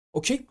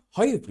Okay,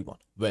 hi everyone,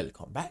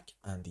 welcome back,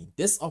 and in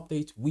this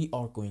update we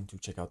are going to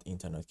check out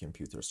Internet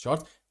Computers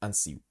chart and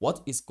see what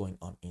is going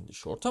on in the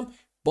short term.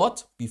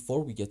 But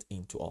before we get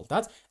into all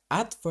that,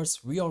 at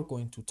first we are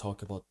going to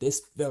talk about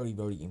this very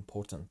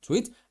important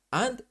tweet.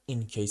 And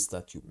in case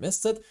that you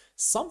missed it,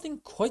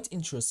 something quite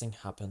interesting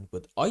happened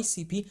with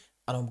ICP,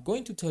 and I'm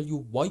going to tell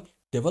you why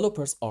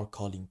developers are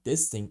calling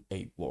this thing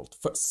a world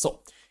first.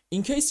 So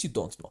in case you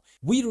don't know,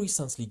 we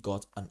recently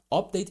got an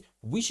update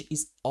which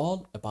is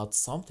all about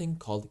something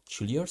called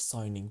clear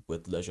signing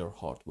with Ledger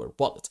hardware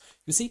wallet.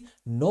 You see,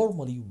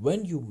 normally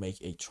when you make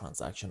a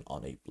transaction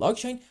on a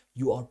blockchain,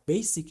 you are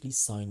basically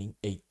signing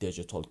a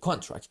digital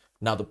contract.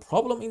 Now, the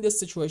problem in this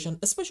situation,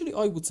 especially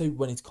I would say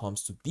when it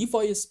comes to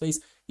DeFi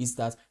space, is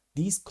that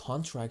these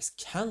contracts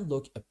can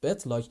look a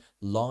bit like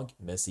long,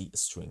 messy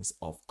strings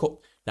of code.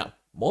 Now,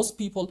 most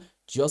people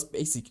just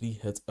basically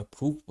hit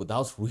approve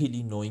without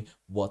really knowing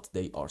what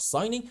they are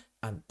signing,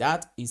 and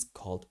that is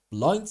called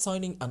blind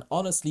signing. And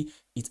honestly,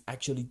 it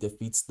actually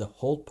defeats the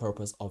whole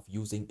purpose of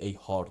using a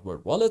hardware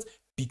wallet,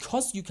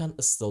 because you can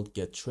still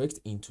get tricked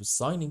into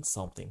signing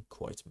something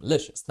quite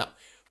malicious. Now,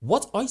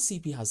 what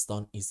ICP has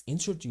done is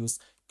introduce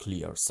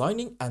clear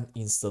signing, and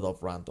instead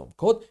of random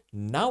code,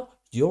 now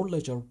your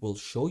ledger will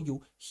show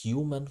you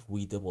human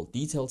readable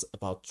details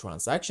about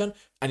transaction,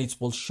 and it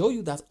will show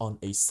you that on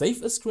a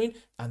safe screen,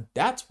 and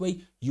that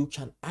way you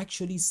can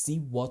actually see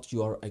what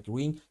you are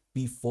agreeing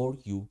before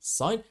you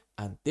sign.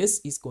 And this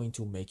is going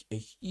to make a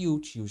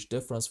huge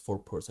difference for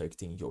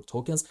protecting your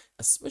tokens,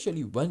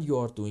 especially when you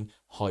are doing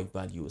high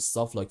value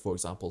stuff like, for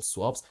example,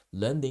 swaps,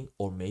 lending,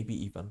 or maybe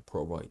even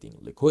providing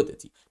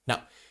liquidity.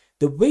 Now,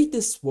 the way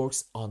this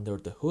works under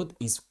the hood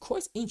is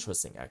quite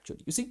interesting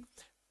actually. You see,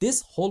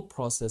 this whole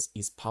process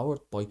is powered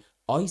by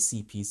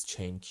ICP's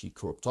chain key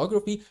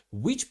cryptography,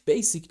 which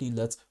basically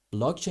lets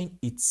blockchain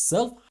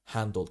itself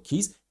handle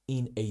keys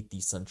in a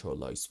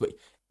decentralized way.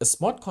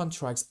 Smart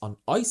contracts on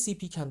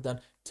ICP can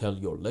then tell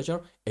your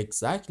ledger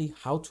exactly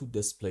how to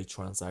display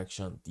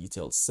transaction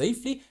details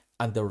safely,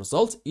 and the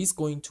result is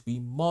going to be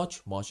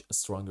much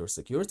stronger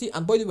security.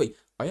 And by the way,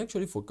 I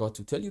actually forgot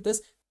to tell you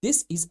this.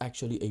 This is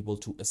actually able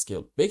to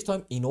scale big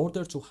time in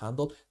order to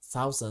handle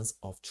thousands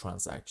of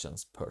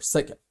transactions per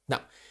second.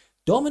 Now,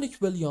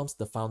 Dominic Williams,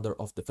 the founder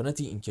of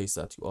Definity, in case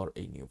that you are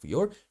a new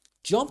viewer,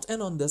 jumped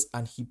in on this,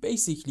 and he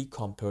basically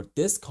compared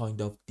this kind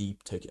of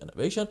deep tech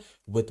innovation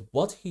with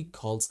what he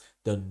calls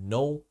the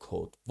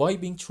no-code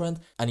vibing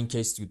trend. And in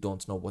case you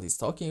don't know what he's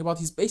talking about,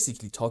 he's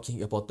basically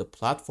talking about the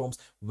platforms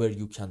where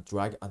you can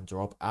drag and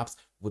drop apps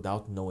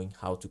without knowing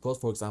how to code.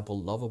 For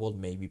example, Lovable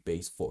maybe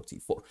base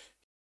 44.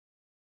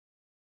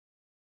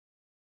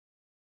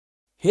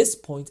 His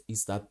point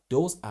is that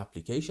those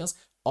applications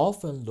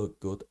often look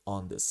good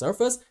on the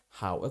surface.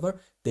 However,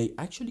 they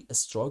actually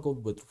struggle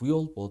with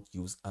real world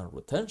use and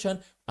retention,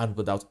 and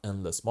without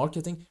endless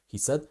marketing, he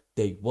said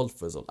they will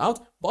fizzle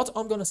out, but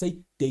I'm gonna say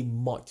they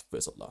might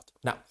fizzle out.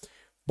 Now,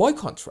 by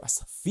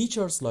contrast,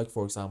 features like,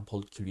 for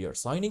example, clear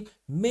signing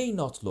may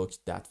not look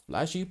that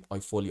flashy. I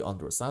fully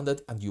understand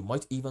it, and you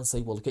might even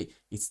say, well, okay,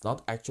 it's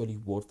not actually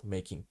worth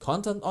making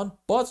content on,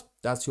 but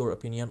that's your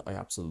opinion. I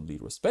absolutely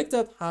respect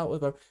that.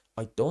 However,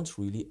 I don't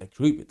really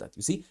agree with that.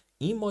 You see,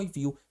 in my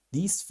view,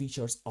 these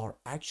features are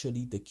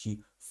actually the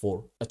key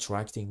for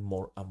attracting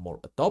more and more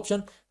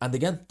adoption. And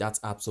again, that's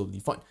absolutely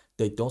fine.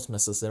 They don't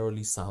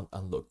necessarily sound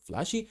and look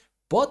flashy,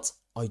 but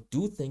I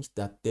do think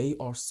that they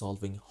are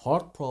solving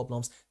hard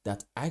problems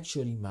that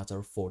actually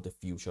matter for the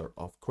future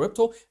of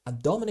crypto.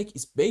 And Dominic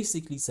is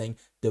basically saying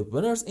the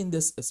winners in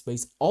this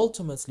space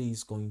ultimately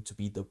is going to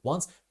be the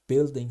ones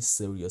building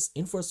serious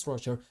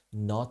infrastructure,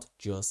 not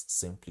just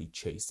simply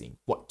chasing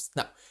vibes.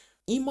 Now,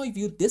 in my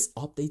view, this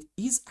update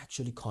is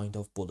actually kind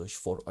of bullish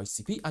for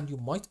ICP, and you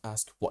might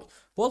ask why.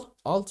 Well,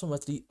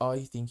 ultimately, I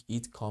think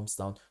it comes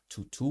down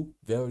to two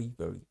very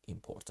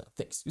important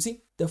things. You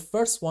see, the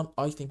first one,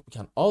 I think we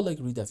can all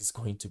agree that is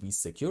going to be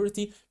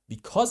security,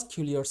 because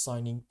clear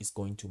signing is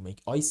going to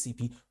make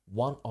ICP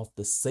one of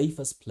the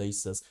safest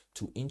places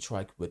to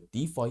interact with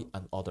DeFi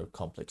and other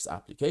complex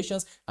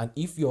applications. And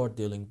if you are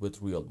dealing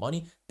with real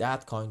money,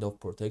 that kind of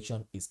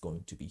protection is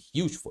going to be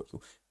huge for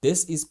you.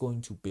 This is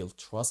going to build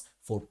trust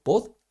for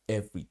both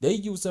everyday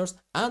users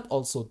and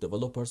also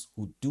developers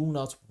who do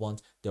not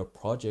want their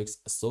projects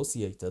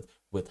associated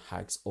with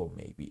hacks or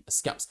maybe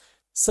scams.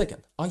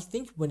 Second, I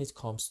think when it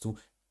comes to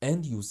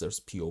end users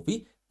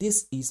POV,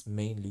 this is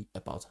mainly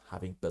about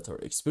having better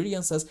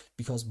experiences,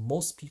 because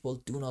most people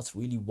do not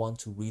really want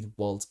to read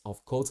walls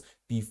of codes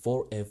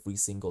before every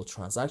single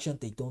transaction.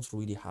 They don't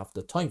really have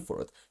the time for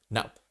it.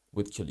 Now,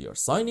 with clear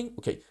signing,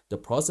 okay, the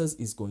process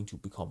is going to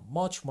become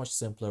much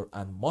simpler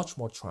and much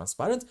more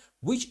transparent,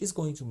 which is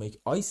going to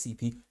make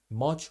ICP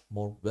much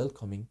more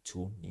welcoming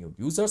to new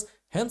users.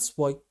 Hence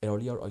why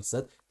earlier I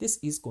said this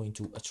is going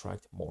to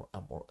attract more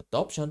and more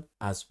adoption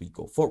as we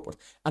go forward.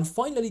 And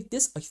finally,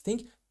 this I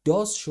think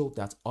does show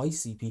that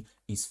ICP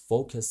is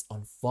focused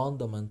on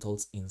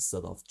fundamentals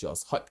instead of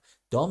just hype.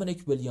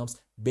 Dominic Williams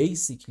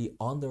basically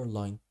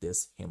underlined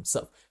this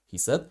himself. He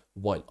said,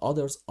 while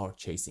others are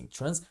chasing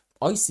trends,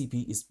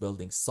 ICP is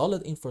building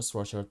solid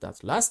infrastructure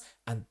that lasts,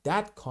 and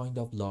that kind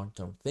of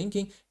long-term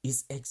thinking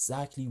is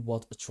exactly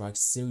what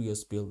attracts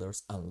serious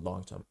builders and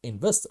long-term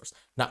investors.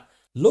 Now,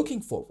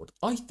 looking forward,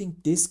 I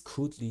think this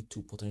could lead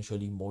to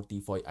potentially more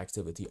DeFi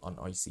activity on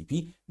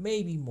ICP,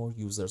 maybe more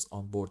users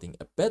onboarding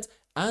a bit,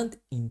 and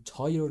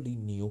entirely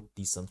new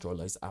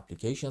decentralized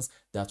applications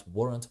that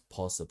weren't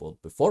possible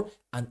before.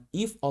 And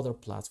if other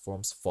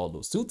platforms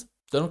follow suit,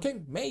 then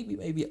okay, maybe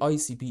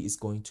ICP is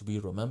going to be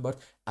remembered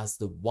as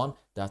the one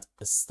that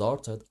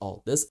started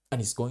all this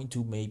and is going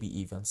to maybe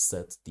even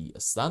set the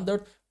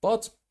standard.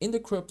 But in the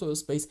crypto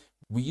space,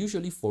 we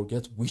usually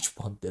forget which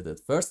one did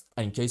it first.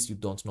 And in case you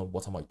don't know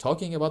what am I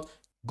talking about,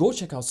 go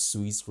check out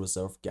Swiss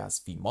reserve gas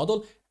fee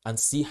model and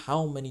see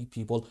how many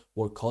people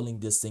were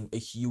calling this thing a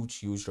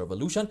huge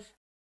revolution.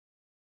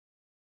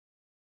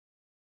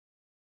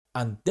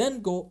 And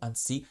then go and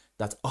see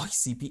that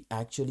ICP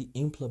actually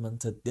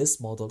implemented this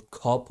model a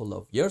couple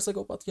of years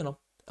ago, but you know,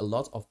 a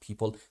lot of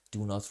people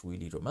do not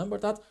really remember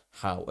that.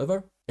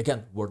 However,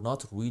 again, we're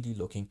not really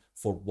looking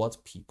for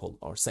what people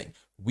are saying.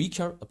 We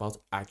care about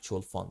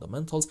actual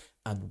fundamentals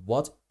and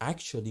what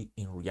actually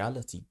in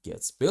reality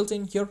gets built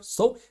in here.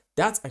 So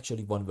that's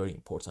actually one very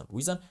important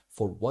reason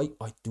for why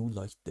I do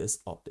like this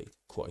update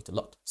quite a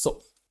lot.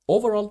 So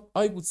overall,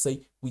 I would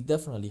say we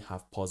definitely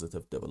have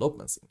positive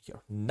developments in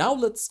here. Now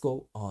let's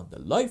go on the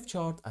live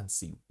chart and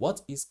see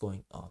what is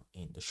going on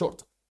in the short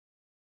term.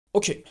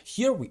 Okay,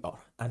 here we are.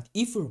 And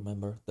if you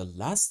remember the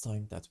last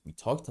time that we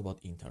talked about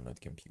internet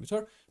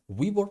computer,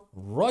 we were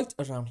right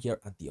around here.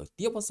 And the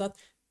idea was that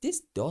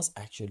this does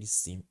actually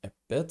seem a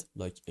bit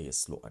like a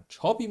slow and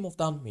choppy move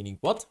down, meaning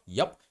what?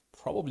 Yep,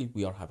 probably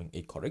we are having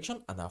a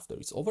correction. And after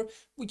it's over,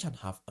 we can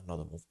have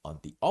another move on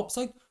the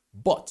upside.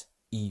 But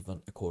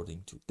even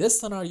according to this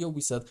scenario,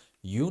 we said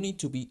you need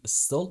to be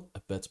still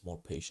a bit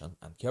more patient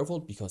and careful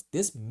because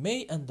this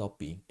may end up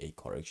being a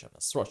correction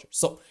structure.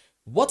 So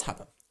what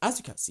happened? As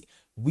you can see,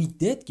 we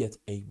did get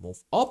a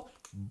move up,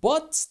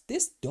 but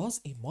this does,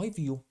 in my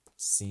view,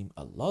 seem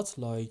a lot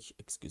like,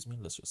 excuse me,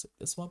 let's just say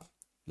this one,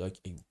 like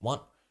a 1,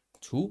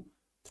 2,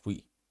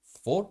 3,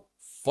 4,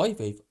 5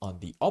 wave on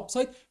the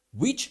upside,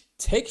 which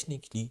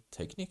technically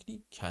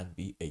can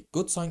be a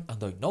good sign.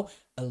 And I know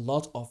a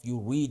lot of you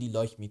really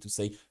like me to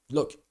say,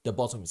 look, the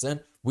bottom is in,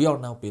 we are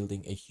now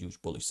building a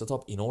huge bullish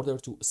setup in order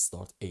to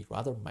start a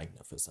rather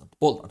magnificent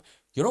bull run.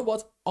 You know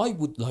what? I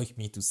would like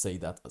me to say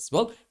that as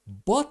well,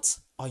 but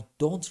I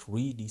don't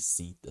really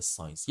see the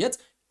signs yet.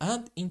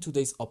 And in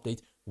today's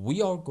update,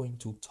 we are going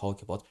to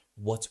talk about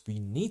what we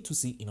need to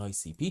see in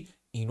ICP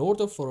in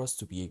order for us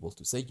to be able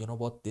to say, you know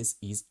what, this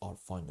is our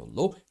final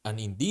low. And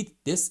indeed,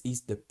 this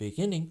is the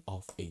beginning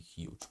of a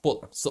huge bull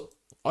run. So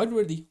are you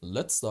ready?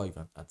 Let's dive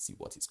in and see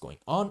what is going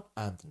on.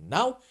 And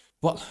now,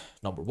 well,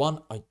 number one,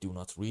 I do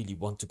not really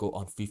want to go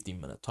on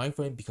 15-minute time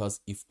frame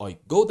because if I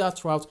go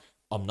that route,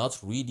 I'm not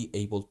really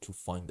able to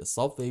find the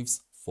sub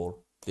waves for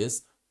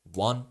this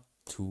 1,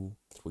 2,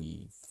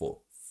 3, 4,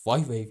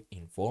 5 wave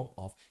in form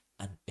of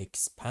an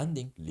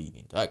expanding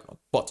leading diagonal.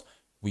 But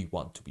we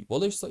want to be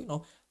bullish, so you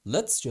know,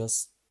 let's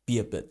just be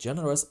a bit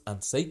generous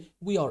and say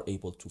we are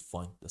able to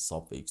find the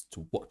sub waves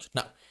to work.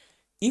 Now,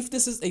 if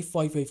this is a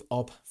 5 wave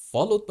up,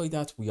 followed by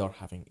that we are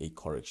having a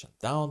correction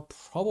down,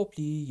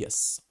 probably,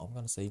 yes, I'm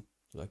gonna say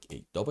like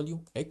a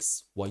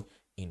WXY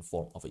in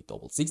form of a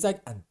double zigzag,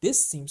 and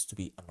this seems to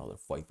be another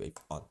 5 wave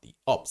on the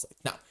upside.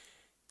 Now,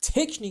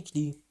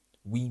 technically,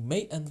 we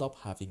may end up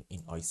having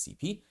in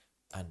ICP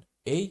an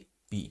A,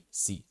 B,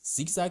 C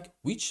zigzag,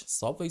 which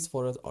subwaves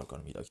for it are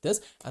going to be like this,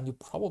 and you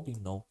probably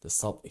know the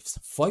subwaves.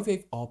 5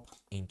 wave up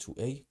into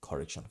a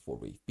correction for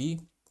wave B,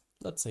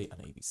 let's say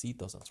an ABC,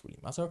 doesn't really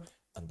matter,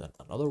 and then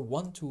another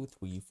 1, 2,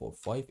 3, 4,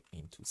 5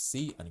 into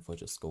C. And if I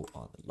just go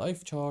on the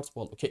live charts,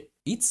 well, okay,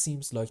 it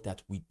seems like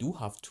that we do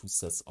have 2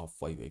 sets of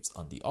 5 waves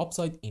on the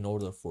upside in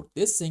order for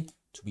this thing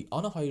to be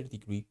on a higher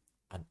degree,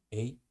 an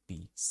A,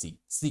 B, C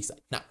zigzag.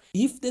 Now,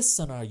 if this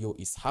scenario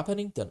is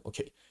happening, then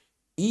okay,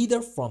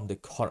 either from the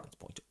current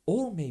point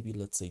or maybe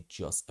let's say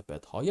just a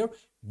bit higher,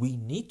 we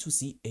need to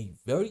see a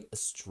very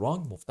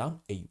strong move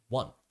down, a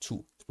 1,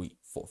 2, 3,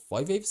 4,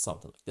 5 wave,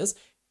 something like this,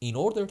 in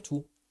order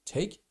to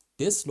take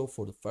this low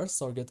for the first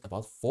target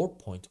about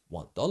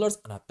 $4.1.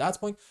 And at that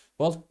point,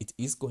 well, it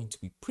is going to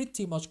be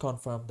pretty much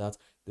confirmed that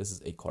this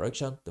is a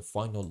correction. The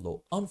final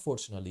low,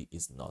 unfortunately,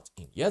 is not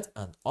in yet.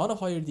 And on a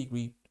higher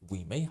degree,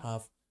 we may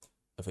have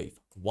a wave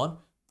 1,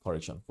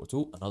 correction for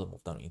 2, another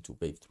move down into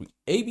wave 3,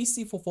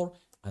 ABC for 4,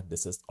 and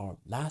this is our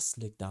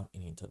last leg down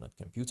in internet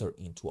computer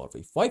into our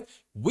wave 5,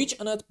 which,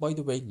 Annette, by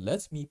the way,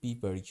 let me be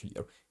very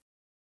clear.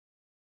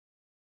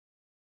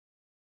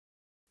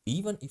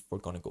 Even if we're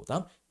going to go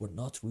down, we're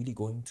not really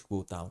going to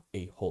go down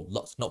a whole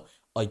lot. No,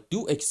 I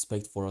do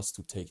expect for us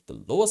to take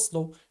the lowest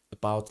low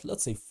about,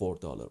 let's say,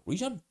 $4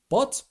 region,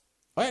 but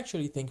I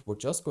actually think we're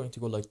just going to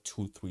go like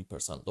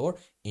 2-3% lower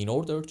in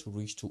order to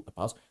reach to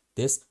about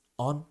this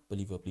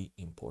unbelievably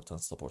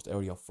important support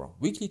area from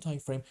weekly time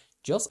frame,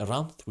 just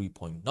around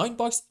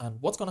 $3.9. And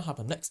what's going to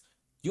happen next?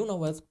 You know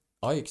what?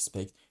 I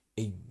expect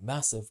a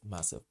massive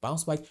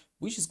bounce back,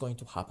 which is going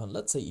to happen,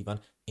 let's say, even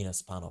in a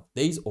span of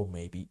days or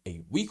maybe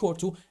a week or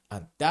two,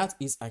 and that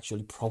is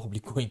actually probably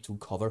going to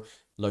cover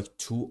like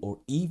 2 or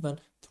even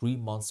 3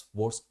 months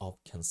worth of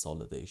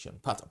consolidation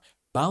pattern.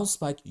 Bounce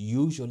back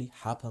usually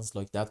happens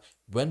like that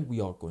when we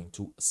are going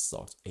to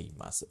start a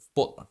massive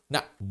bull run.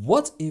 Now,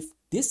 what if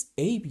this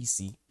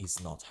ABC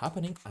is not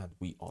happening and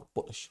we are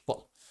bullish?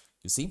 Well,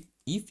 you see,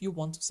 if you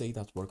want to say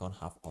that we're going to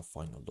have our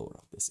final low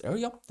around this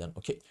area, then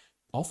okay,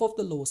 off of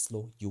the lowest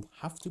low, you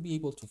have to be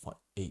able to find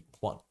a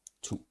 1,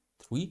 2,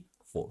 3,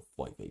 4,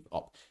 5 wave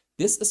up.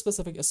 This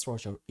specific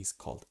structure is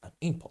called an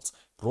impulse.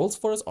 Rules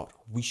for us are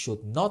we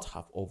should not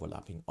have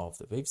overlapping of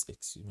the waves,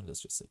 excuse me,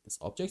 let's just say this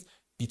object,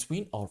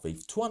 between our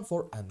wave 2 and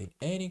 4, and in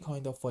any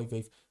kind of 5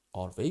 wave,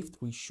 our wave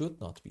 3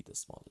 should not be the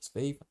smallest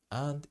wave.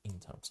 And in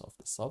terms of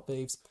the sub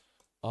waves,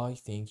 I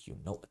think you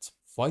know it.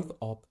 5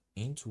 up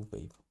into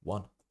wave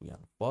 1, 3,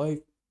 and 5.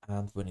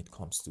 And when it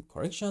comes to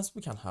corrections,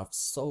 we can have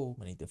so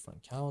many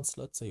different counts.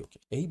 Let's say, okay,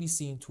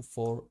 ABC into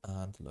 4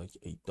 and like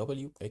a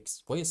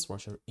WXY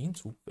structure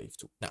into wave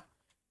 2. Now,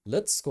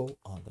 let's go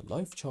on the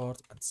live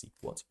chart and see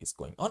what is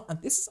going on.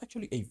 And this is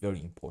actually a very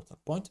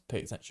important point.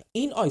 Pay attention.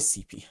 In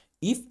ICP,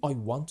 if I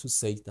want to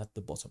say that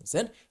the bottom is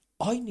in,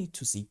 I need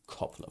to see a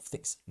couple of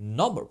things.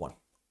 Number one,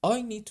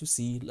 I need to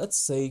see, let's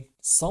say,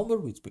 somewhere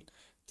between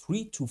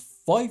 3 to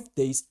 5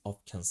 days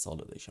of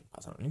consolidation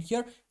pattern in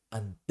here,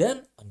 and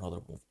then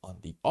another move on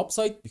the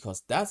upside,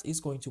 because that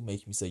is going to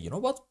make me say, you know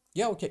what?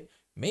 Yeah, okay,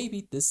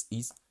 maybe this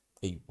is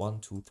a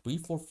 1, 2, 3,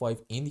 4,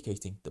 5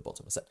 indicating the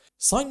bottom is set.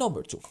 Sign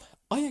number 2,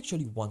 I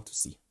actually want to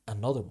see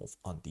another move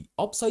on the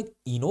upside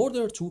in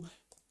order to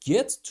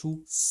get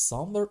to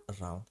somewhere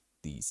around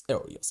these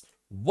areas.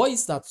 Why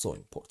is that so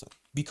important?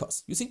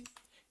 Because you see,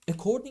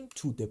 according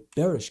to the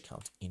bearish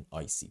count in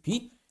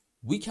ICP,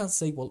 we can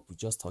say, well, we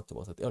just talked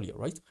about it earlier,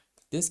 right?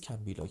 This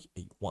can be like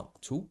a 1,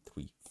 2,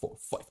 3, 4,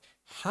 5.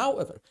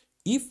 However,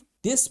 if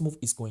this move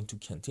is going to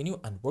continue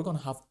and we're going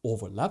to have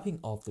overlapping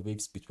of the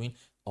waves between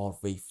our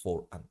wave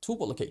 4 and 2,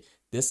 well, okay,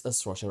 this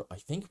structure, I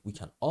think we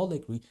can all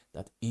agree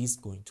that is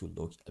going to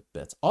look a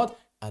bit odd,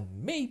 and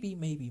maybe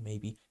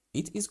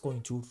it is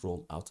going to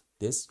roll out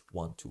this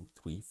 1, 2,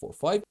 3, 4,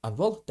 5, and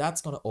well,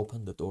 that's going to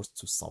open the doors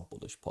to some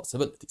bullish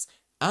possibilities.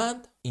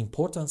 And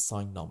important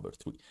sign number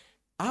 3,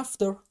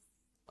 after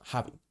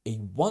having a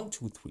 1,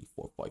 2, 3,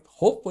 4, 5,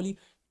 hopefully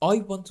I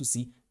want to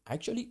see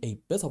actually a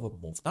bit of a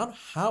move down.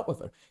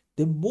 However,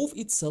 the move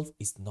itself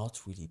is not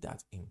really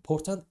that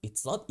important.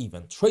 It's not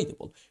even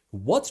tradable.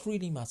 What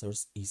really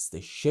matters is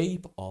the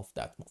shape of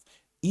that move.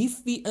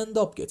 If we end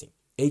up getting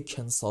a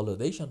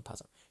consolidation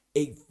pattern,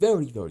 a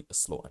very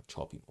slow and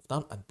choppy move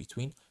down, and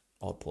between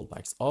our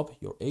pullbacks up,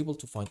 you're able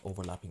to find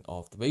overlapping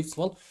of the waves,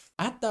 well,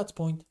 at that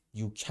point,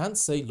 you can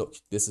say, look,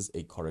 this is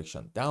a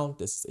correction down,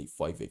 this is a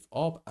 5 wave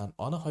up, and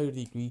on a higher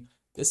degree,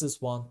 this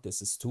is 1,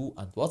 this is 2,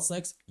 and what's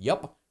next?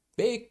 Yep,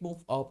 big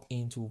move up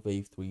into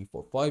wave 3,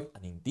 4, 5,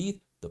 and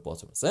indeed, the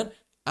bottom is in.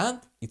 And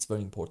it's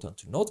very important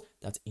to note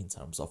that in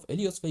terms of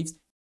Elliott waves,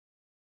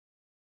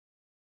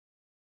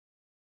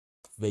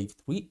 wave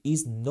 3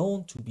 is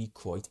known to be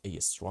quite a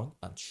strong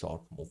and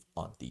sharp move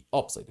on the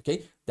upside,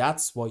 okay?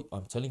 That's why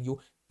I'm telling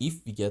you,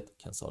 if we get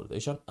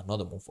consolidation,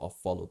 another move up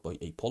followed by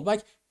a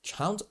pullback,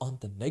 count on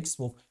the next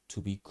move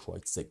to be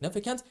quite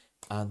significant.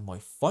 And my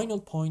final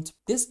point,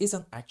 this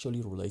isn't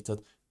actually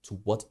related to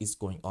what is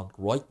going on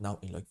right now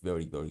in like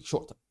very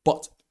short term.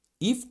 But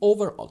if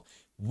overall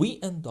we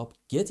end up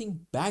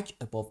getting back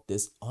above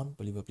this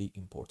unbelievably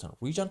important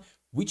region,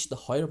 which the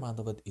higher band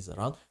of it is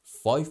around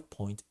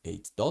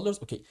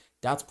 $5.8, okay,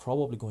 that's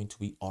probably going to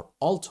be our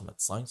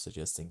ultimate sign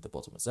suggesting the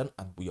bottom is in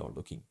and we are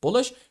looking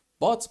bullish.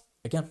 But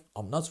again,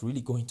 I'm not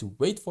really going to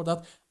wait for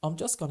that. I'm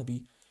just going to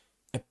be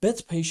a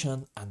bit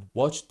patient and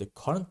watch the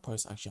current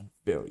price action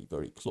very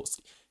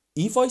closely.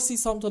 If I see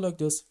something like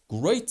this,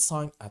 great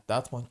sign. At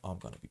that point, I'm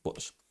going to be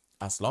bullish.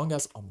 As long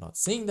as I'm not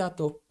seeing that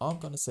though, I'm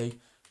going to say,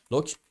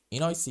 look,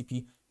 in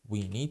ICP,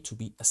 we need to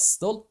be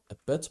still a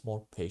bit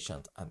more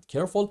patient and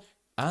careful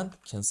and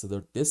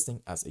consider this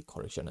thing as a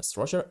correction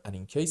structure. And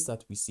in case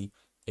that we see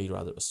a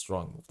rather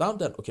strong move down,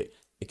 then okay,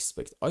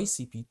 expect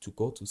ICP to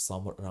go to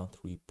somewhere around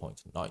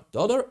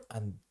 $3.9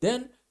 and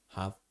then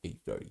have a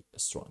very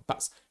strong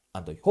pass.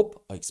 And I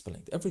hope I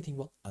explained everything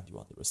well and you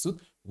understood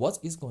what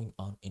is going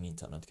on in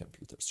internet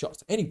computers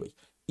charts. Anyway,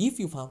 if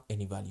you found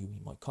any value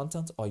in my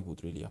content, I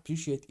would really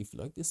appreciate if you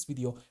like this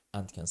video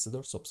and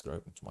consider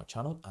subscribing to my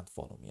channel and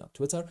follow me on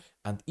Twitter.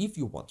 And if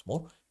you want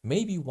more,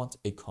 maybe you want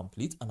a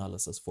complete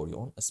analysis for your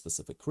own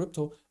specific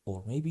crypto,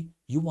 or maybe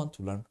you want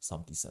to learn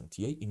some decent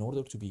TA in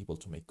order to be able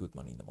to make good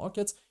money in the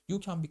markets, you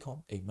can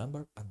become a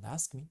member and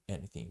ask me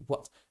anything you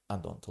want.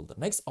 And until the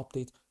next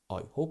update,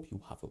 I hope you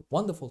have a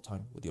wonderful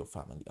time with your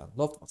family and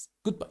loved ones.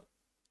 Goodbye.